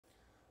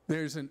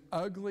There's an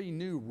ugly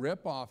new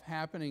ripoff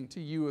happening to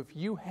you if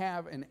you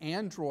have an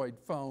Android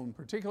phone,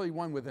 particularly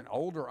one with an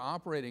older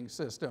operating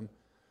system.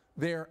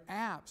 There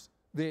are apps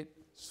that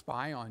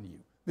spy on you,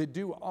 that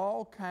do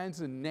all kinds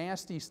of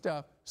nasty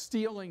stuff,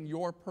 stealing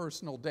your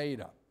personal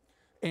data.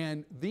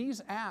 And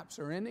these apps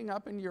are ending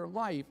up in your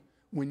life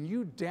when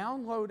you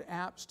download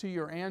apps to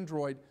your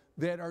Android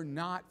that are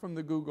not from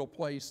the Google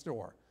Play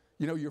Store.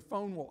 You know, your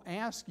phone will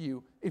ask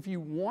you if you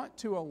want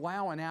to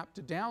allow an app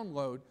to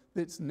download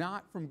that's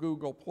not from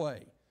Google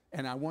Play.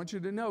 And I want you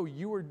to know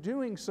you are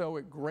doing so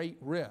at great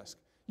risk.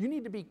 You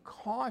need to be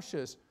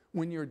cautious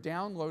when you're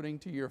downloading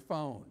to your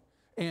phone.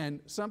 And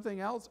something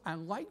else, I'd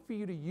like for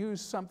you to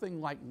use something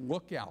like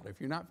Lookout.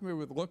 If you're not familiar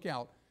with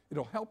Lookout,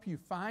 it'll help you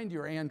find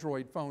your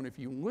Android phone if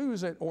you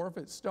lose it or if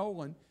it's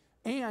stolen,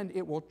 and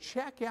it will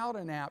check out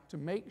an app to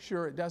make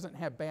sure it doesn't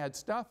have bad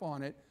stuff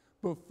on it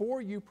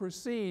before you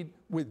proceed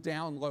with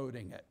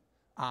downloading it.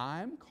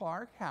 I'm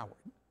Clark Howard.